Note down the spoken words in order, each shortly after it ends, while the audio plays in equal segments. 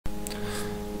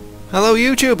Hello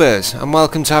YouTubers, and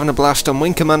welcome to Having a Blast on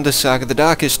Wing Commander Saga The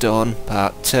Darkest Dawn,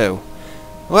 Part 2.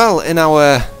 Well, in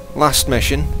our last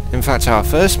mission, in fact our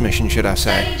first mission should I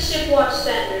say... Second ship watch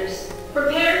centers.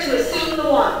 Prepare to assume the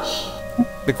watch.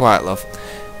 Be quiet, love.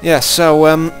 Yeah, so,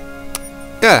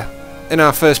 yeah, in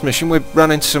our first mission we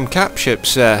ran into some cap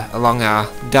ships along our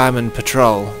diamond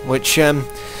patrol, which,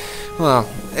 well,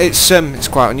 it's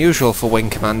quite unusual for Wing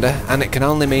Commander, and it can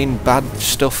only mean bad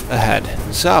stuff ahead.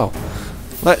 So...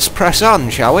 let's press on,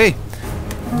 shall we?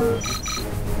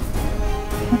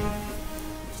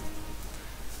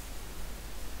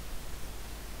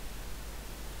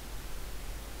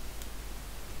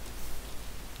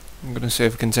 I'm gonna see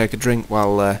if we can take a drink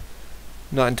while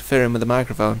not interfering with the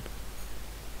microphone.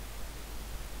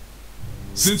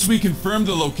 Since we confirmed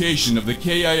the location of the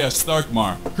KIS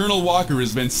Tharkmar, Colonel Walker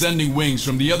has been sending wings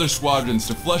from the other squadrons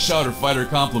to flesh out her fighter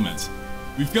complement.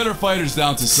 We've got our fighters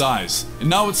down to size, and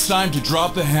now it's time to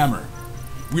drop the hammer.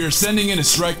 We are sending in a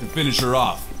strike to finish her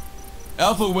off.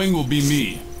 Alpha Wing will be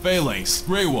me, Phalanx,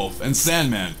 Grey Wolf, and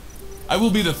Sandman. I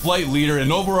will be the flight leader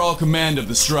and overall command of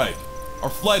the strike. Our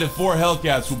flight of 4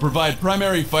 Hellcats will provide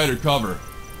primary fighter cover.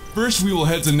 First we will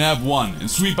head to Nav 1 and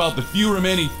sweep out the few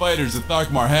remaining fighters that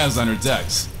Tharkmar has on her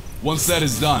decks. Once that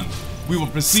is done, we will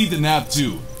proceed to Nav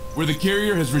 2, where the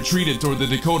carrier has retreated toward the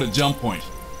Dakota jump point.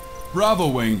 Bravo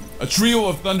Wing, a trio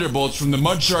of Thunderbolts from the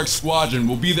Mudshark Squadron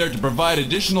will be there to provide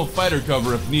additional fighter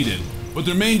cover if needed, but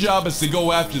their main job is to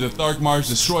go after the Tharkmar's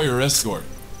destroyer escort.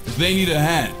 If they need a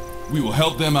hand, we will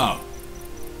help them out.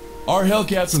 Our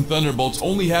Hellcats and Thunderbolts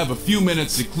only have a few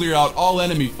minutes to clear out all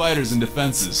enemy fighters and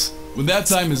defenses. When that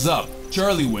time is up,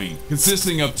 Charlie Wing,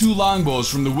 consisting of 2 longbows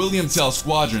from the William Tell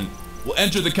Squadron, will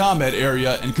enter the combat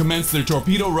area and commence their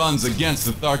torpedo runs against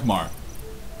the Tharkmar.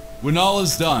 When all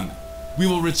is done, we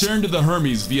will return to the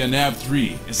Hermes via Nav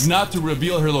 3, as not to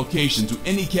reveal her location to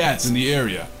any cats in the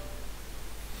area.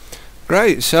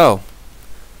 Great, so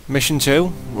mission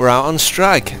 2, we're out on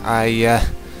strike. I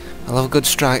love a good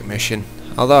strike mission,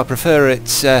 although I prefer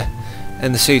it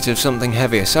in the seat of something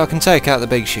heavier, so I can take out the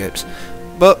big ships.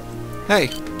 But hey,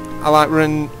 I like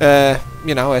running,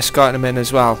 you know, escorting them in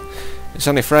as well. It's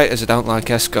only freighters I don't like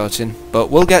escorting, but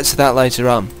we'll get to that later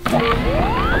on.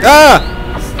 Ah!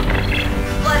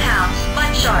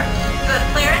 Good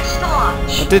clearance to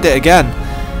launch. I did it again.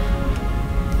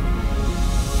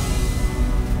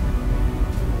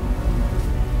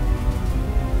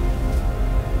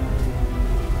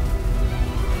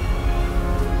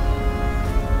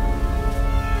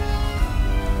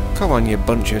 Come on, you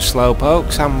bunch of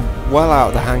slowpokes. I'm well out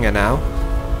of the hangar now.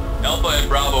 Alpha and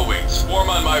Bravo Wings, form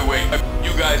on my wing.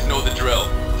 You guys know the drill.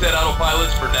 Set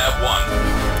autopilots for Nav 1.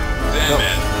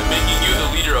 Sandman, I'm making you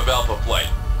the leader of Alpha Flight.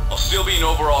 I'll still be in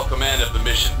overall command of the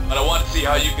mission, but I want to see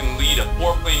how you can lead a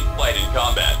 4-plane flight in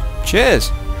combat. Cheers!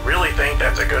 You really think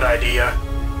that's a good idea?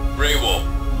 Grey Wolf,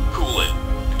 cool it.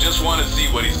 I just want to see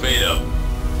what he's made of.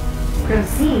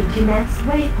 Proceed to next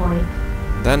waypoint.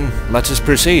 Then let us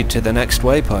proceed to the next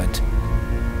waypoint.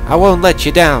 I won't let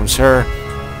you down, sir.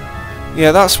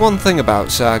 Yeah, that's one thing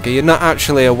about Saga. You're not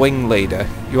actually a wing leader.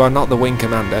 You are not the wing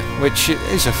commander, which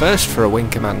is a first for a wing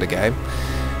commander game.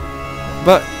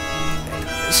 But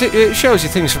it shows you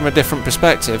things from a different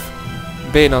perspective,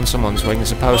 being on someone's wing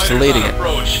as opposed to leading it.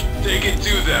 Approach. Take it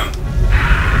to them.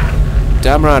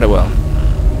 Damn right I will.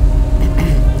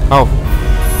 Oh.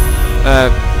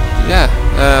 Yeah,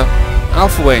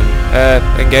 Alpha Wing,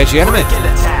 engage the enemy.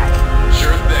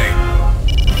 Sure thing.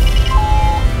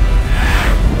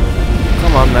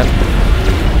 Come on then.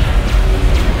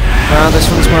 Ah, this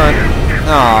one's mine.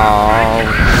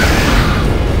 Oh.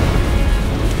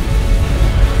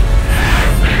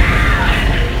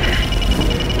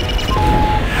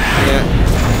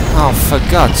 Oh, for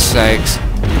God's sakes.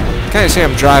 Can't you see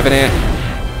I'm driving here?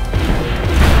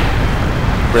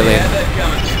 Brilliant. They had that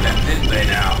coming to them, didn't they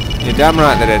now? You're damn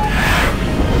right they did.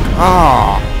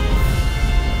 Ah.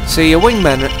 Oh. See, your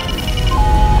wingmen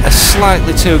are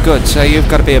slightly too good, so you've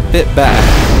got to be a bit better.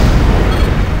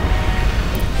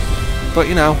 But,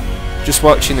 you know, just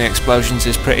watching the explosions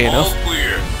is pretty enough. All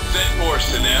clear. Set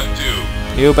course to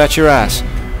Nav 2. You bet your ass.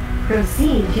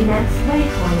 Proceed to next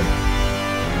waypoint.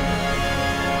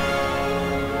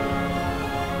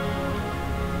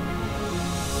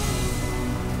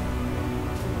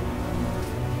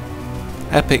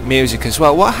 Epic music as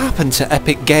well. What happened to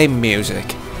epic game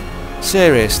music?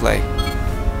 Seriously.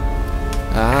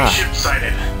 Ah. Ship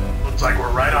sighted. Looks like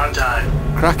we're right on time.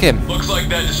 Crack him. Looks like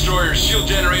that destroyer's shield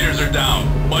generators are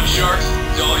down. Mudsharks,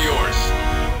 it's all yours.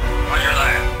 Roger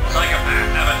that.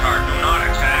 Psychopath Avatar, do not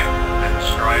attack. That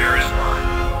destroyer is mine.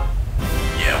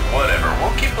 Yeah, whatever.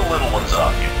 We'll keep the little ones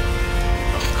off you.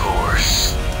 Of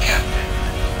course. Captain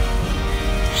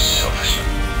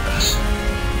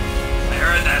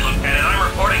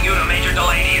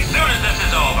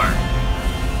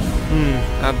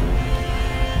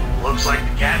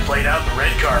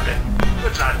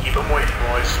Let's not keep them waiting,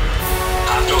 boys.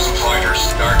 Half dozen fighters,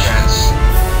 Darkats.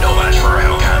 No match for our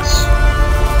Hellcats.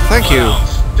 Thank you.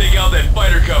 Clowns, take out that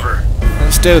fighter cover.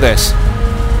 Let's do this.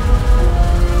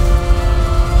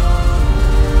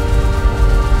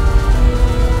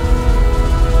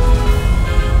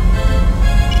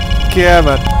 Yeah,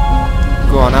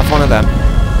 man. Go on, have one of them.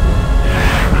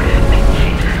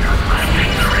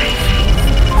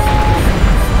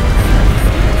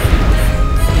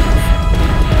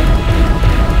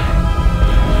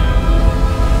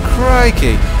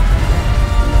 Crikey.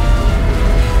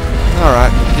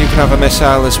 Alright, you can have a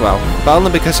missile as well. But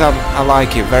only because I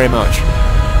like you very much.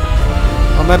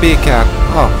 Or maybe you can.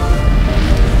 Oh.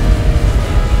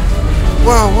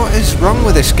 Wow, what is wrong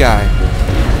with this guy?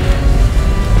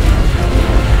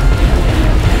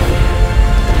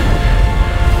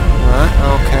 Right,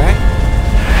 okay.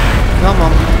 Come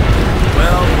on.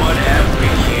 Well, what have we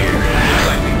here? Looks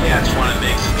like the cats want to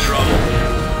make some trouble.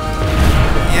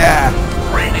 Yeah.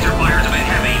 Laser fires have been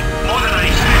heavy, more than I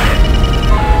expected.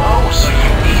 Oh, so you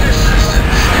need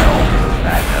assistance? No,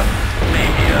 backup.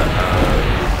 Maybe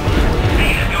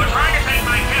Hey, if you're trying to take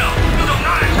my kill, you do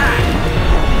not attack!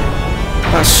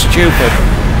 That's stupid.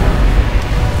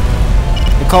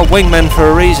 They're called wingmen for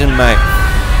a reason, mate.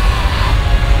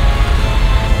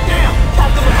 Damn!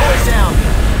 Captain McCoy's down!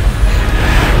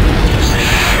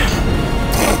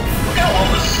 Look how all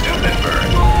the stupid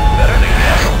bird. Better than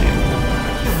gasoline.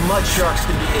 Mud sharks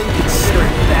can be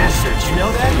inconsiderate bastards, you know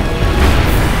that?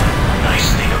 Nice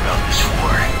thing about this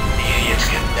war, the idiots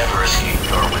can never escape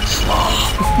Darwin's law.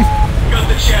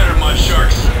 Got the chatter, mud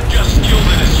sharks. Just kill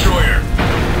the destroyer.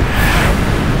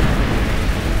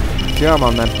 Come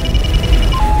on then.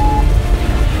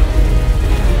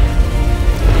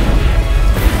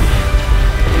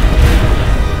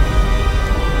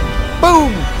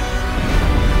 Boom!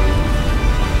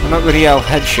 I'm not going to yell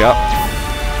headshot.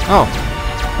 Oh.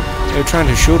 You're trying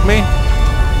to shoot me?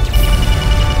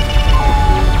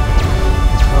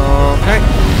 Okay.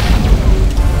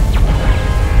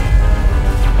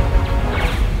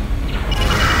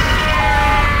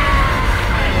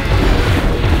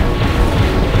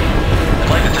 I'd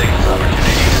like to take this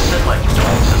opportunity to send my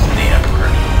condolences to the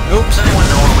Emperor. Oops. Does anyone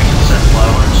know where we can send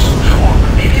flowers? Or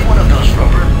maybe one of those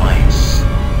rubber mites?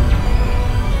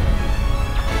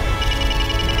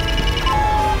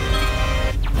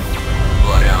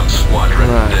 Bloodhound Squadron,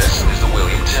 Right. this is the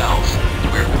William Tells.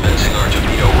 We're commencing our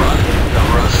torpedo run.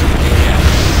 Cover us if you can.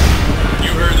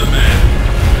 You heard the man.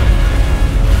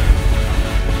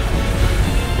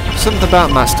 Something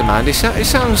about Mastermind. He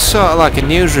sounds sort of like a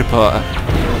news reporter.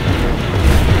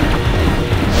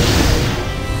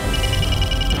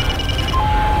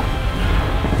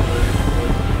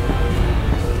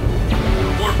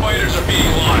 More fighters are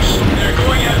being launched. They're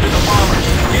going after the bombers.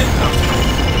 Get them.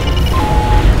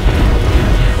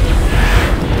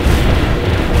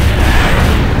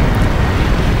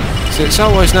 So it's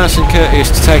always nice and courteous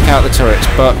to take out the turrets,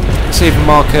 but it's even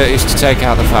more courteous to take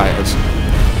out the fighters.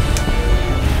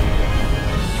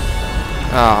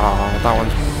 Oh, that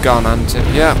one's gone, hasn't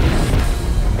it? Yeah.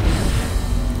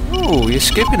 Ooh, you're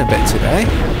skipping a bit today.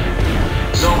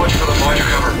 So much for the fighter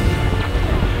cover.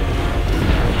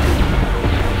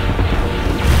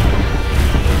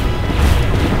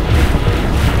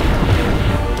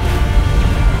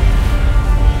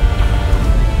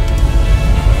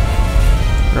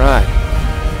 Right.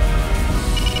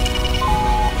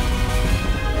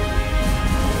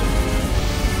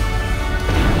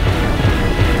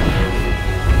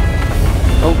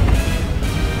 Oh.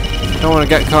 Don't want to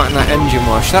get caught in that engine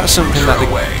wash. That's something that Turn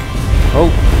they... away.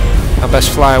 Oh. I best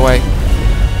fly away.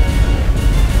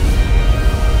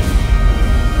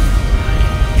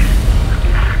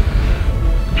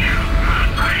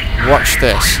 Watch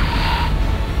this.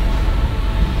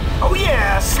 Oh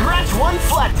yeah! Scratch one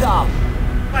flat top!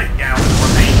 Pipe down for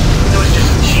me. It was just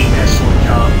a cheap escort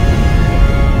job.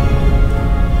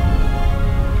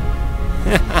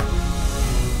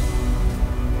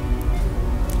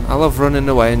 I love running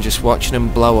away and just watching them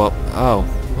blow up. Oh,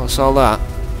 what's all that?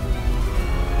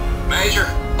 Major,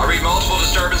 I read multiple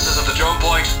disturbances at the drone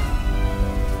point.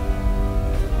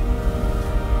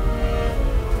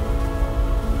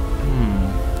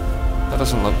 That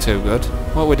doesn't look too good.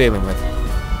 What are we dealing with?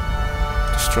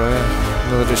 Destroyer?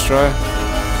 Another destroyer?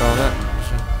 Cornet?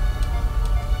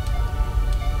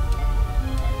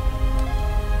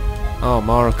 Oh,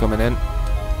 more are coming in.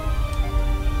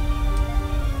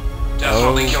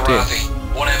 Definitely Oh, Kilrathi.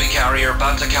 One heavy carrier,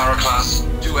 Bantakara class,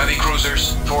 2 heavy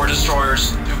cruisers, 4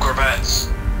 destroyers, 2 corvettes.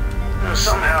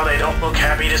 Somehow they don't look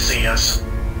happy to see us.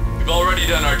 We've already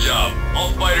done our job.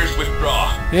 All fighters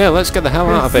withdraw. Yeah, let's get the hell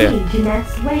out of here. Proceed to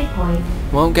next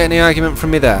waypoint. Won't get any argument from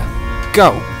me there.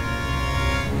 Go!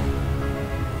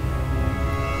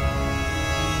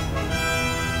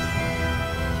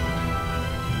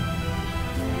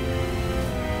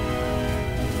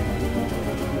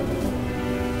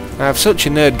 I have such a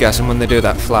nerdgasm when they do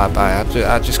that flyby,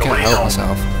 I just can't help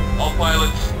myself. All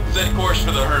pilots, set course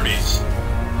for the Hermes.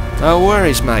 No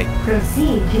worries, mate.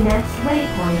 Proceed to next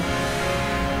waypoint.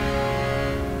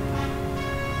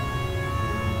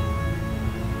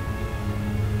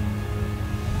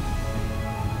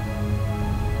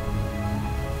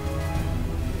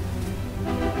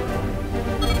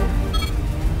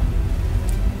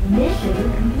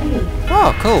 Mission complete.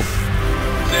 Oh, cool.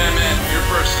 Sandman, you're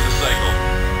first to the cycle.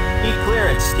 Need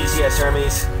clearance, TCS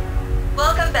Hermes.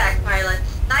 Welcome back, pilot.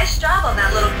 Nice job on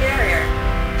that little carrier.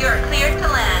 You are cleared to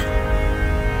land.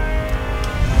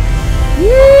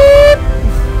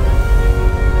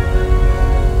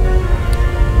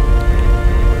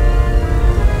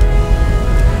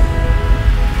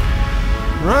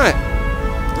 Right.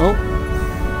 Oh.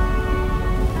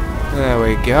 There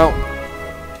we go.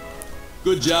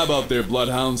 Good job out there,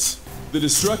 Bloodhounds. The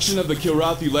destruction of the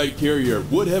Kilrathi light carrier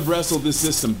would have wrestled this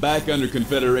system back under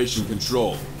Confederation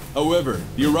control. However,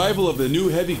 the arrival of the new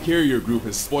heavy carrier group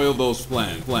has spoiled those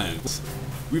plans.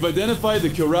 We've identified the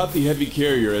Kilrathi heavy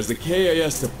carrier as the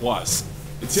KIS Tapuas.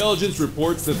 Intelligence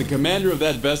reports that the commander of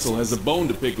that vessel has a bone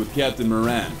to pick with Captain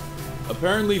Moran.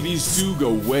 Apparently these two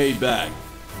go way back.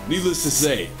 Needless to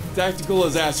say, Tactical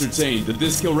has ascertained that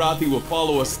this Kilrathi will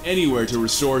follow us anywhere to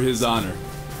restore his honor.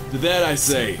 To that I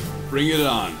say, bring it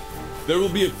on. There will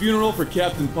be a funeral for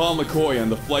Captain Paul McCoy on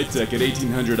the flight deck at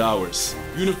 1800 hours.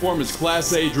 Uniform is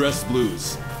Class A dress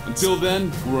blues. Until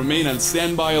then, we'll remain on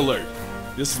standby alert.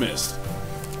 Dismissed.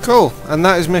 Cool, and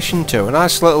that is mission 2. A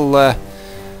nice little,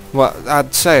 what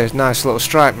I'd say is a nice little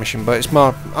strike mission, but it's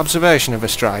more observation of a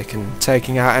strike and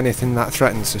taking out anything that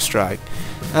threatens to strike.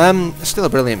 Still a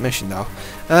brilliant mission though.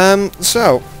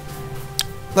 So,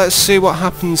 let's see what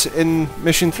happens in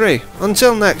mission 3.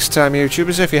 Until next time,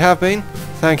 YouTubers, if you have been,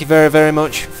 thank you very, very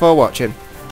much for watching.